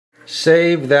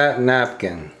Save that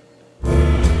napkin.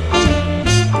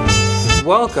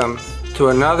 Welcome to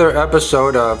another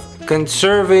episode of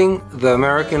Conserving the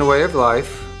American Way of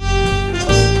Life.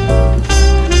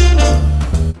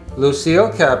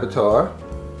 Lucille, Cabitor.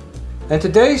 And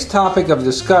today's topic of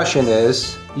discussion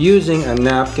is using a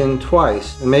napkin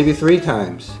twice, and maybe 3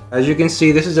 times. As you can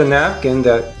see, this is a napkin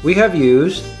that we have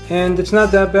used, and it's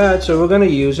not that bad, so we're going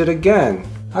to use it again.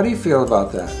 How do you feel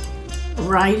about that?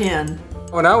 Right in.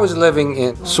 When I was living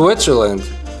in Switzerland,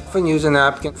 I often use a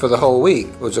napkin for the whole week.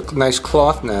 It was a nice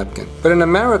cloth napkin. But in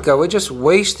America, we're just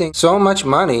wasting so much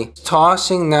money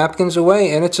tossing napkins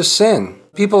away, and it's a sin.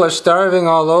 People are starving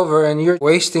all over, and you're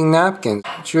wasting napkins.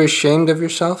 Aren't you ashamed of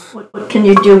yourself? What can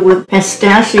you do with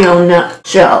pistachio nut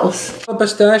shells? Oh,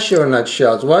 pistachio nut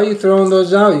shells. Why are you throwing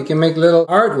those out? You can make little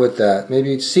art with that.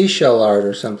 Maybe it's seashell art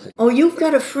or something. Oh, you've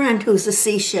got a friend who's a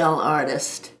seashell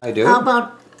artist. I do? How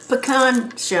about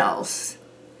pecan shells?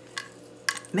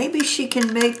 Maybe she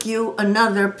can make you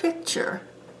another picture.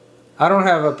 I don't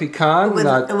have a pecan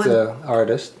nut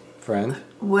artist friend.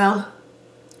 Well,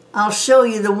 I'll show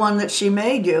you the one that she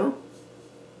made you.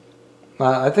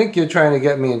 I think you're trying to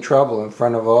get me in trouble in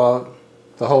front of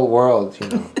the whole world, you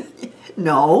know.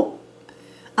 No,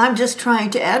 I'm just trying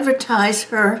to advertise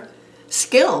her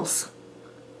skills.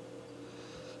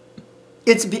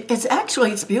 It's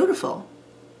beautiful.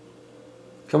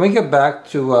 Can we get back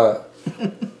to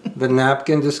the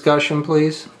napkin discussion,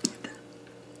 please?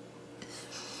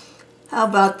 How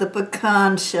about the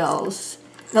pecan shells?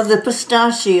 No, the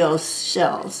pistachio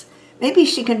shells. Maybe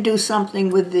she can do something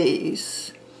with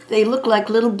these. They look like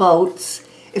little boats.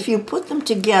 If you put them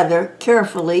together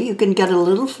carefully, you can get a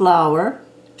little flower.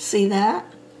 See that?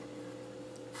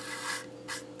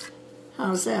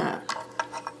 How's that?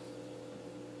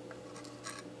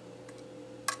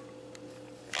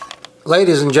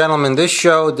 Ladies and gentlemen, this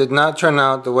show did not turn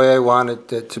out the way I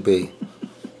wanted it to be.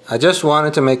 I just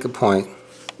wanted to make a point.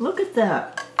 Look at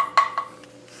that.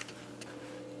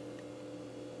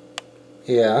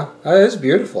 Yeah, that is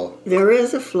beautiful. There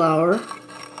is a flower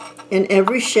in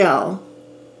every shell.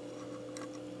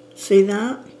 See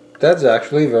that? That's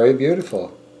actually very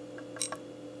beautiful.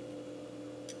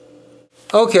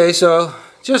 Okay, so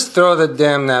just throw the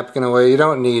damn napkin away. You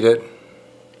don't need it.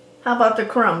 How about the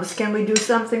crumbs? Can we do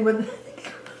something with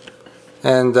it?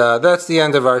 And that's the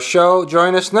end of our show.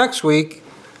 Join us next week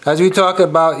as we talk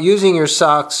about using your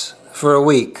socks for a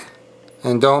week.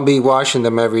 And don't be washing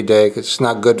them every day because it's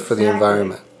not good for the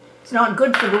environment. It's not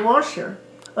good for the washer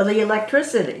or the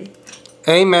electricity.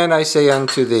 Amen, I say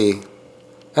unto thee,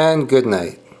 and good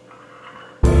night.